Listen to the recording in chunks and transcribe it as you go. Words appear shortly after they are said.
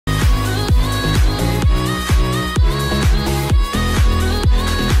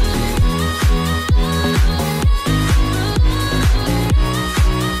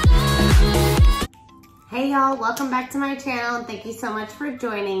y'all, welcome back to my channel and thank you so much for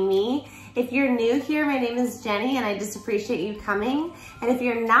joining me. If you're new here, my name is Jenny and I just appreciate you coming. And if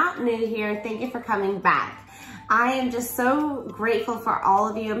you're not new here, thank you for coming back. I am just so grateful for all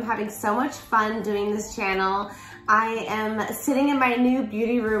of you. I'm having so much fun doing this channel. I am sitting in my new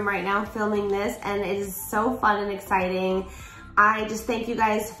beauty room right now filming this and it is so fun and exciting. I just thank you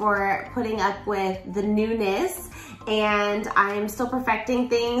guys for putting up with the newness, and I'm still perfecting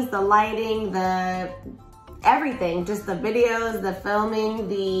things, the lighting, the everything, just the videos, the filming,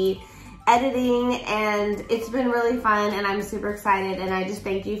 the editing, and it's been really fun and I'm super excited, and I just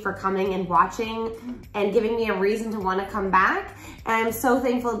thank you for coming and watching and giving me a reason to want to come back, and I'm so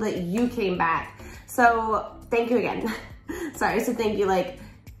thankful that you came back. So thank you again. Sorry, so thank you like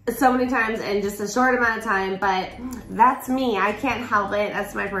so many times in just a short amount of time, but that's me. I can't help it.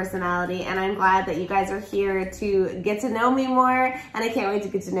 That's my personality, and I'm glad that you guys are here to get to know me more, and I can't wait to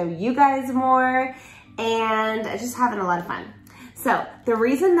get to know you guys more, and just having a lot of fun. So the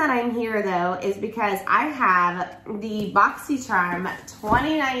reason that I'm here though is because I have the Boxycharm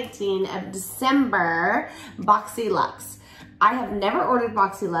 2019 of December Boxyluxe. I have never ordered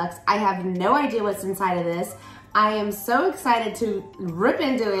Boxyluxe. I have no idea what's inside of this. I am so excited to rip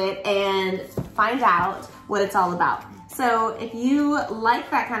into it and find out what it's all about. So if you like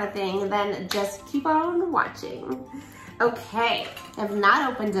that kind of thing, then just keep on watching. Okay, I have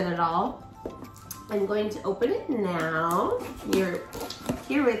not opened it at all. I'm going to open it now. You're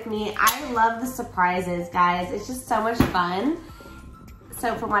here with me. I love the surprises, guys. It's just so much fun.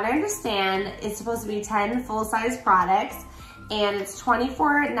 So from what I understand, it's supposed to be 10 full-size products, and it's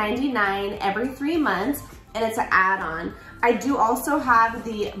 $24.99 every 3 months. And it's an add-on. I do also have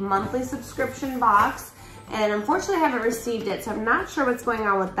the monthly subscription box, and unfortunately I haven't received it, so I'm not sure what's going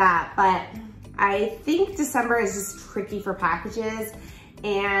on with that, but I think December is just tricky for packages,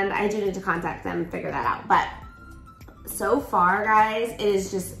 and I do need to contact them and figure that out. But so far, guys, it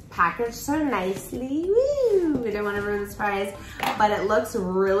is just packaged so nicely. Woo! I don't want to ruin the surprise, but it looks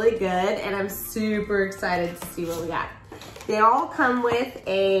really good, and I'm super excited to see what we got. They all come with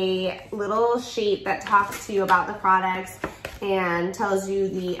a little sheet that talks to you about the products and tells you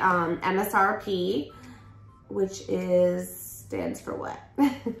the MSRP, which stands for what?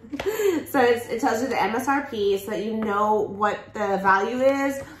 So it tells you the MSRP so that you know what the value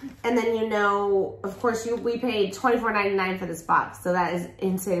is, and then you know, of course, we paid $24.99 for this box, so that is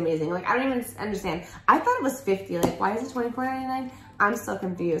insane amazing. Like, I don't even understand. I thought it was $50. Like, why is it $24.99? I'm so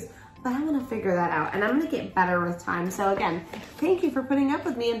confused. But I'm gonna figure that out, and I'm gonna get better with time. So again, thank you for putting up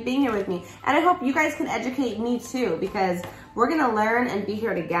with me and being here with me. And I hope you guys can educate me too, because we're gonna learn and be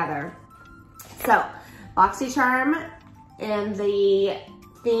here together. So, Boxycharm, and the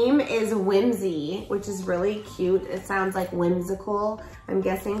theme is whimsy, which is really cute. It sounds like whimsical, I'm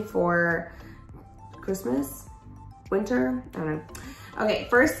guessing for Christmas, winter, I don't know. Okay,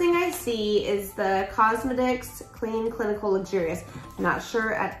 first thing I see is the Cosmetics Clean Clinical Luxurious. I'm not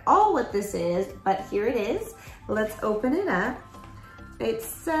sure at all what this is, but here it is. Let's open it up. It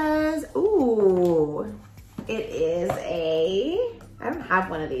says, ooh, it is I don't have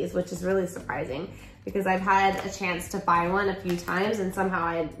one of these, which is really surprising because I've had a chance to buy one a few times and somehow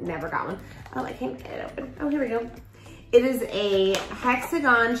I never got one. Oh, I can't get it open. Oh, here we go. It is a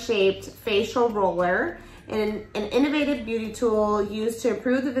hexagon-shaped facial roller, an innovative beauty tool used to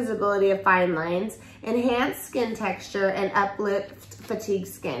improve the visibility of fine lines, enhance skin texture, and uplift fatigued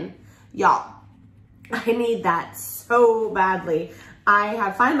skin. Y'all, I need that so badly. I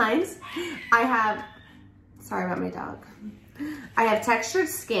have fine lines. Sorry about my dog. I have textured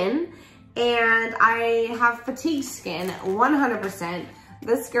skin, and I have fatigued skin, 100%.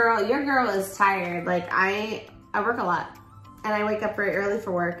 Your girl is tired. Like, I work a lot, and I wake up very early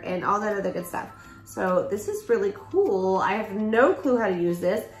for work and all that other good stuff. So this is really cool. I have no clue how to use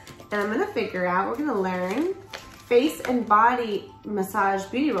this, and I'm gonna figure out, we're gonna learn. Face and body massage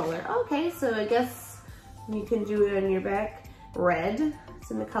beauty roller. Okay, so I guess you can do it on your back. Red,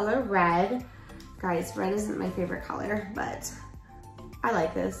 it's in the color red. Guys, red isn't my favorite color, but I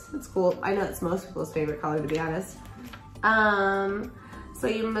like this, it's cool. I know it's most people's favorite color, to be honest. So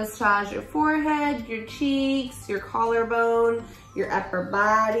you massage your forehead, your cheeks, your collarbone, your upper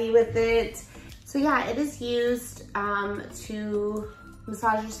body with it. So yeah, it is used to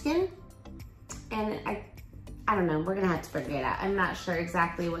massage your skin, and I don't know, we're gonna have to figure it out. I'm not sure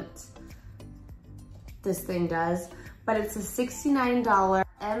exactly what this thing does, but it's a $69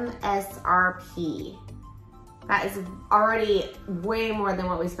 MSRP. That is already way more than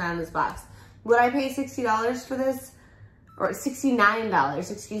what we spent on this box. Would I pay $60 for this? Or $69,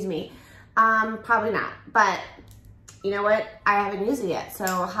 excuse me. Probably not, but you know what? I haven't used it yet,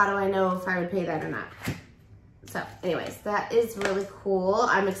 so how do I know if I would pay that or not? So anyways, that is really cool.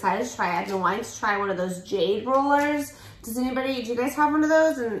 I'm excited to try it. I've been wanting to try one of those jade rollers. Do you guys have one of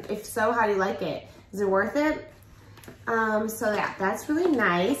those? And if so, how do you like it? Is it worth it? So yeah, that's really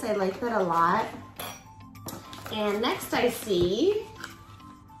nice. I like that a lot. And next I see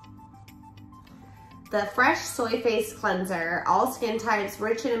the Fresh Soy Face Cleanser. All skin types,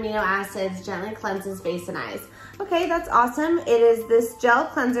 rich in amino acids, gently cleanses face and eyes. Okay, that's awesome. It is this gel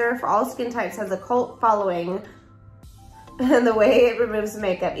cleanser for all skin types, has a cult following. And the way it removes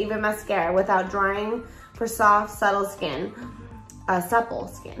makeup, even mascara, without drying for soft, supple skin,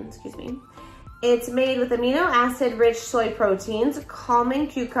 excuse me. It's made with amino acid rich soy proteins, calming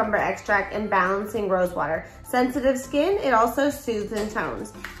cucumber extract, and balancing rose water. Sensitive skin, it also soothes and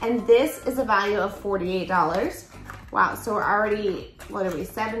tones. And this is a value of $48. Wow, so we're already, what are we,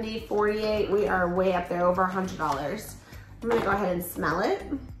 70, 48? We are way up there, over $100. I'm gonna go ahead and smell it.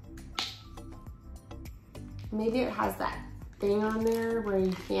 Maybe it has that thing on there where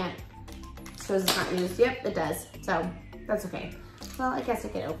you can't, so it's not used. Yep, it does, so that's okay. Well, I guess I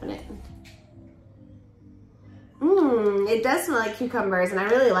can open it. It does smell like cucumbers, and I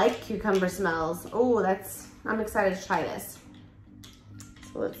really like cucumber smells. Oh, I'm excited to try this.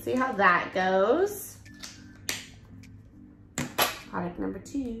 So let's see how that goes. Product number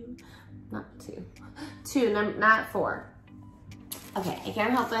 2, not 2, not 4. Okay, I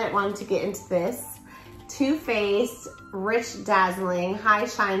can't help it, wanted to get into this. Too Faced Rich Dazzling High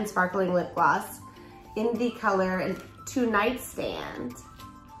Shine Sparkling Lip Gloss in the color 2 Nightstand.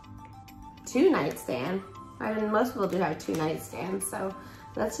 2 Nightstand. I mean, most people do have 2 nightstands, so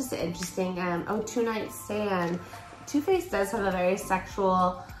that's just interesting. 2 Nightstand. Too Faced does have a very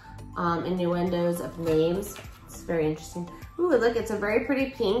sexual innuendos of names. It's very interesting. Ooh, look, it's a very pretty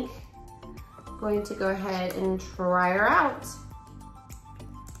pink. I'm going to go ahead and try her out.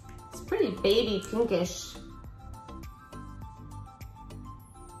 It's pretty baby pinkish.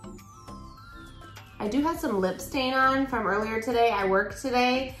 I do have some lip stain on from earlier today. I worked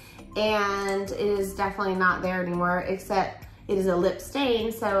today, and it is definitely not there anymore, except it is a lip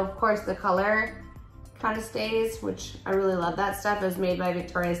stain, so of course the color kind of stays, which I really love that stuff. It was made by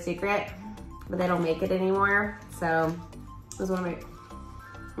Victoria's Secret, but they don't make it anymore, so this is one of my,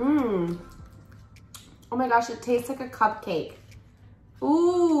 oh my gosh, it tastes like a cupcake.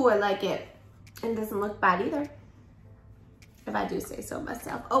 Ooh, I like it. And it doesn't look bad either, if I do say so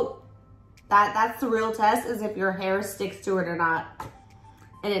myself. Oh, that's the real test, is if your hair sticks to it or not.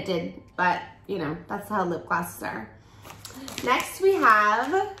 And it did, but you know, that's how lip glosses are. Next we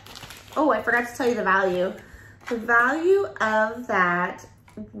have, oh, I forgot to tell you the value. The value of that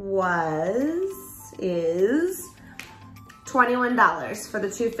is $21 for the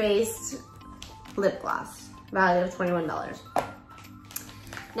Too Faced lip gloss. Value of $21.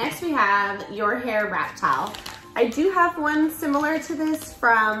 Next we have Your Hair Wrap Towel. I do have one similar to this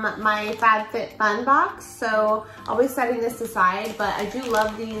from my FabFitFun box, so I'll be setting this aside, but I do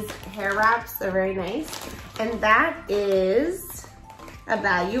love these hair wraps. They're very nice. And that is a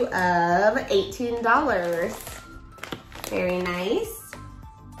value of $18. Very nice.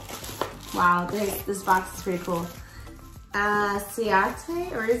 Wow, this box is pretty cool.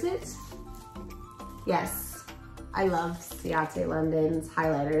 Ciate, or is it? Yes, I love Ciate London's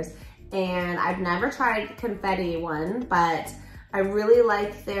highlighters. And I've never tried confetti one, but I really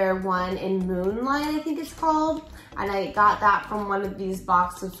like their one in Moonlight, I think it's called. And I got that from one of these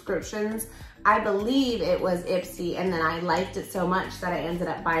box subscriptions. I believe it was Ipsy, and then I liked it so much that I ended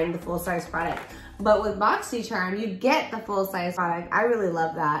up buying the full-size product. But with Boxycharm, you get the full-size product. I really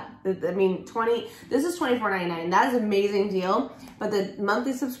love that. I mean, this is $24.99. That is an amazing deal. But the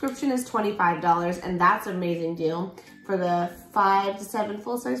monthly subscription is $25, and that's an amazing deal for the 5 to 7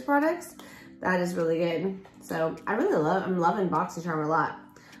 full-size products. That is really good. So I'm loving Boxycharm a lot.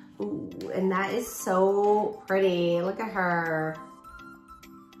 Ooh, and that is so pretty. Look at her.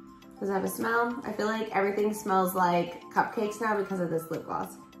 Does it have a smell? I feel like everything smells like cupcakes now because of this lip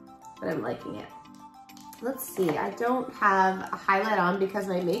gloss, but I'm liking it. Let's see, I don't have a highlight on because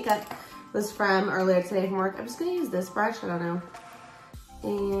my makeup was from earlier today from work. I'm just gonna use this brush, I don't know.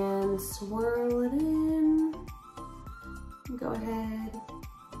 And swirl it in. Go ahead.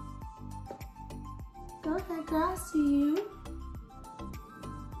 Go ahead, girl, I see you.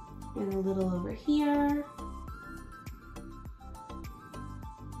 And a little over here.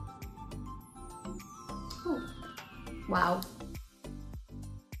 Oh, wow.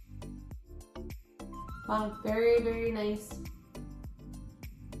 Wow, very, very nice.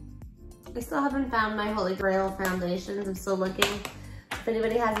 I still haven't found my Holy Grail foundations. I'm still looking. If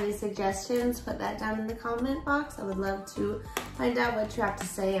anybody has any suggestions, put that down in the comment box. I would love to find out what you have to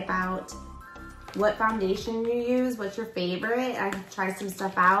say about what foundation you use, what's your favorite. I can try some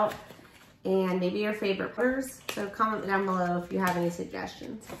stuff out, and maybe your favorite colors. So comment down below if you have any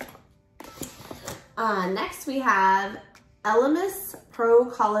suggestions. Next we have Elemis Pro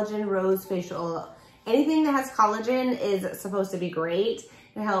Collagen Rose Facial Oil. Anything that has collagen is supposed to be great.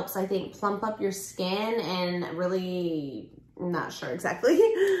 It helps, I think, plump up your skin and really, I'm not sure exactly,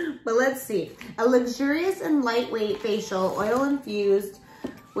 but let's see. A luxurious and lightweight facial, oil infused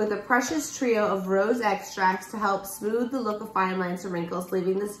with a precious trio of rose extracts to help smooth the look of fine lines and wrinkles,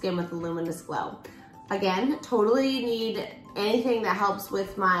 leaving the skin with a luminous glow. Again, totally need anything that helps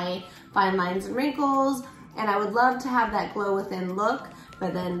with my fine lines and wrinkles, and I would love to have that glow within look,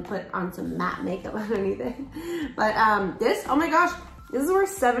 but then put on some matte makeup underneath it. But this, oh my gosh, this is worth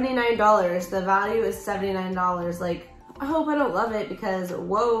 $79. The value is $79. Like, I hope I don't love it because,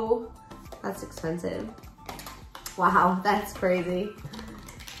 whoa, that's expensive. Wow, that's crazy.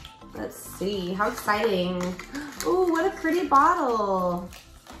 Let's see, how exciting. Ooh, what a pretty bottle.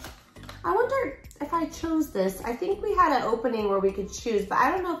 I wonder if I chose this. I think we had an opening where we could choose, but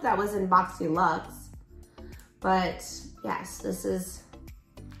I don't know if that was in Boxyluxe. But yes, this is,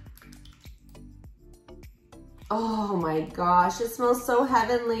 oh my gosh, it smells so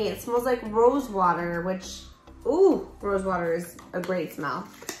heavenly. It smells like rose water, which, ooh, rose water is a great smell.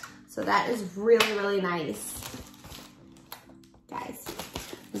 So that is really, really nice. Guys,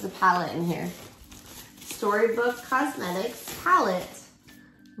 there's a palette in here. Storybook Cosmetics palette.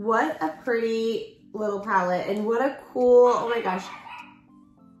 What a pretty little palette, and what a cool, oh my gosh,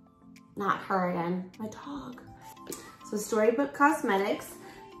 not her again, my dog. So Storybook Cosmetics,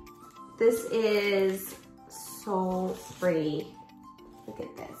 this is so pretty. Look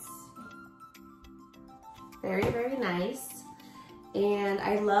at this. Very, very nice. And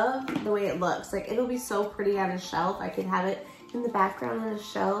I love the way it looks. Like, it'll be so pretty on a shelf. I could have it in the background on a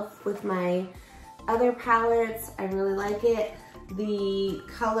shelf with my other palettes. I really like it. The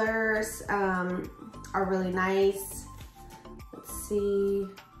colors are really nice. Let's see.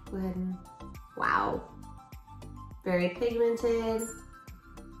 Go ahead and, wow. Very pigmented.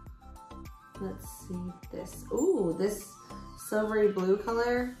 Let's see this. Ooh, this silvery blue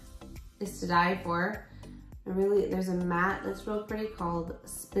color is to die for. And really, there's a matte that's real pretty called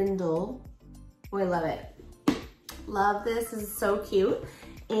Spindle. Oh, I love it. Love this. This is so cute.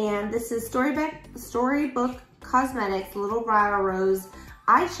 And this is Storybook Cosmetics Little Bridal Rose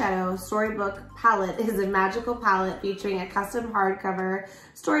Eyeshadow Storybook Palette. Is a magical palette featuring a custom hardcover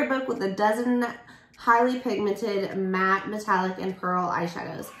storybook with a dozen highly pigmented matte, metallic, and pearl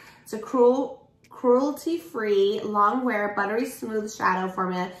eyeshadows. It's a cruelty-free, long wear, buttery smooth shadow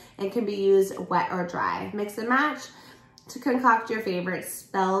formula and can be used wet or dry. Mix and match to concoct your favorite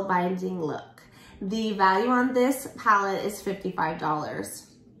spellbinding look. The value on this palette is $55.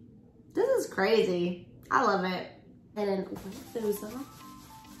 This is crazy. I love it. And then wipe those off.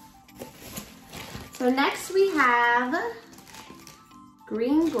 So next we have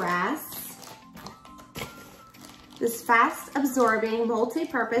Green Grass. This fast-absorbing,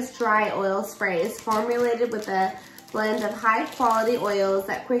 multi-purpose dry oil spray is formulated with a blend of high-quality oils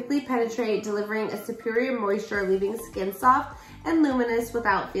that quickly penetrate, delivering a superior moisture, leaving skin soft and luminous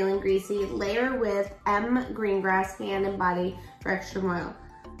without feeling greasy. Layer with Greengrass hand and body for extra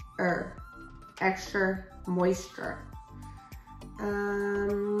moisture.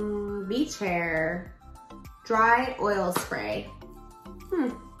 Beach hair, dry oil spray.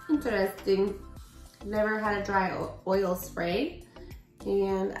 Interesting. Never had a dry oil spray,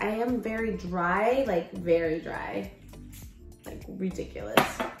 and I am very dry, like very dry, like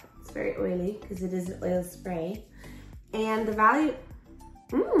ridiculous. It's very oily because it is an oil spray. And the value,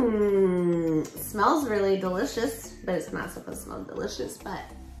 smells really delicious, but it's not supposed to smell delicious, but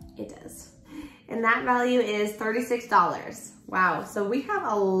it does. And that value is $36. Wow, so we have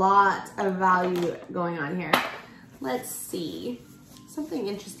a lot of value going on here. Let's see. Something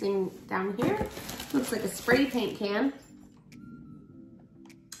interesting down here. Looks like a spray paint can.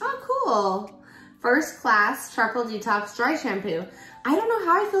 Oh, cool. First Class Charcoal Detox Dry Shampoo. I don't know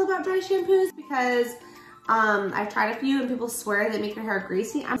how I feel about dry shampoos because I've tried a few and people swear they make your hair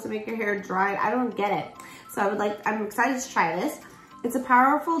greasy. I'm supposed to make your hair dry. I don't get it. So I'm excited to try this. It's a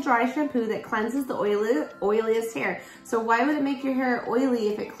powerful dry shampoo that cleanses the oiliest hair. So why would it make your hair oily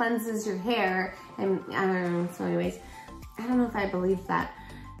if it cleanses your hair? And I don't know. So anyways, I don't know if I believe that.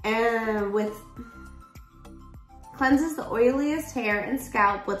 And cleanses the oiliest hair and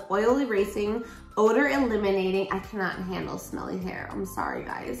scalp with oil erasing, odor eliminating. I cannot handle smelly hair. I'm sorry,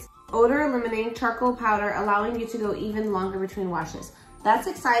 guys. Odor eliminating charcoal powder, allowing you to go even longer between washes. That's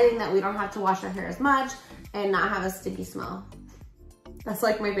exciting that we don't have to wash our hair as much and not have a sticky smell. That's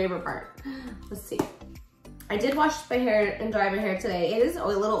like my favorite part. Let's see. I did wash my hair and dry my hair today. It is a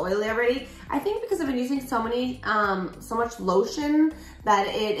little oily already. I think because I've been using so much lotion that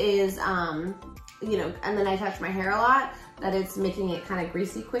it is, you know, and then I touch my hair a lot, that it's making it kind of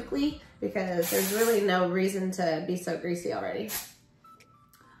greasy quickly, because there's really no reason to be so greasy already.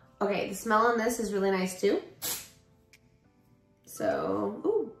 Okay, the smell on this is really nice too. So,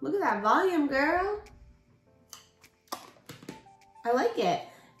 ooh, look at that volume, girl. I like it.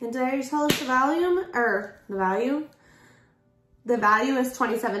 And did I already tell us the volume, or the value? The value is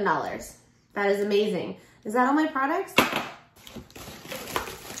 $27. That is amazing. Is that all my products?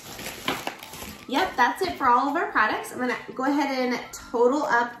 Yep, that's it for all of our products. I'm gonna go ahead and total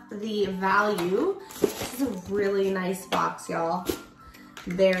up the value. This is a really nice box, y'all.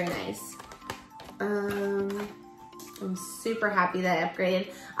 Very nice. I'm super happy that I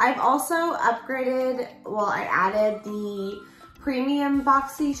upgraded. I've also upgraded, well, I added the premium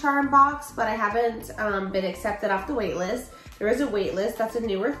Boxycharm box, but I haven't been accepted off the wait list. There is a wait list, that's a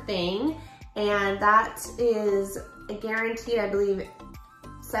newer thing, and that is a guaranteed, I believe,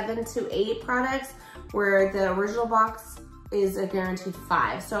 7 to 8 products, where the original box is a guaranteed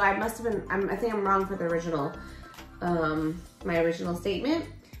 5. So I must have been, I think I'm wrong for the original, my original statement.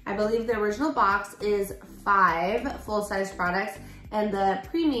 I believe the original box is 5 full-size products, and the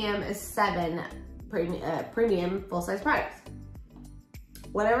premium is 7 premium full-size products.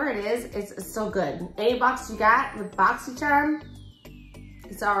 Whatever it is, it's still good. Any box you got with Boxycharm,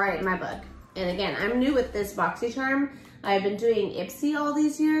 it's all right in my book. And again, I'm new with this Boxycharm. I've been doing Ipsy all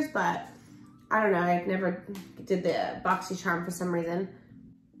these years, but I don't know, I've never did the Boxycharm for some reason.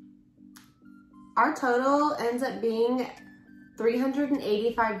 Our total ends up being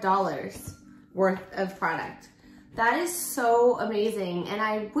 $385 worth of product. That is so amazing, and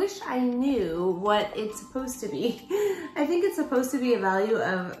I wish I knew what it's supposed to be. I think it's supposed to be a value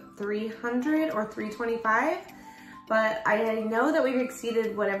of $300 or $325, but I know that we've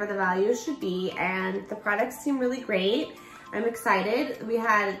exceeded whatever the value should be, and the products seem really great. I'm excited. We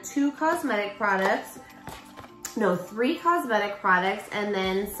had 3 cosmetic products, and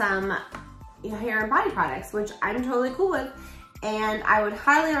then some hair and body products, which I'm totally cool with, and I would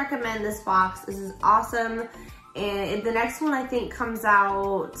highly recommend this box. This is awesome. And the next one I think comes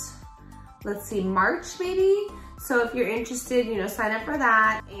out, let's see, March maybe. So if you're interested, you know, sign up for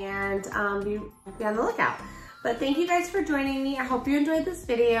that and be on the lookout. But thank you guys for joining me. I hope you enjoyed this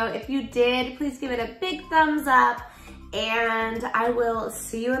video. If you did, please give it a big thumbs up, and I will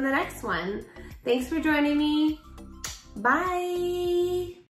see you in the next one. Thanks for joining me. Bye.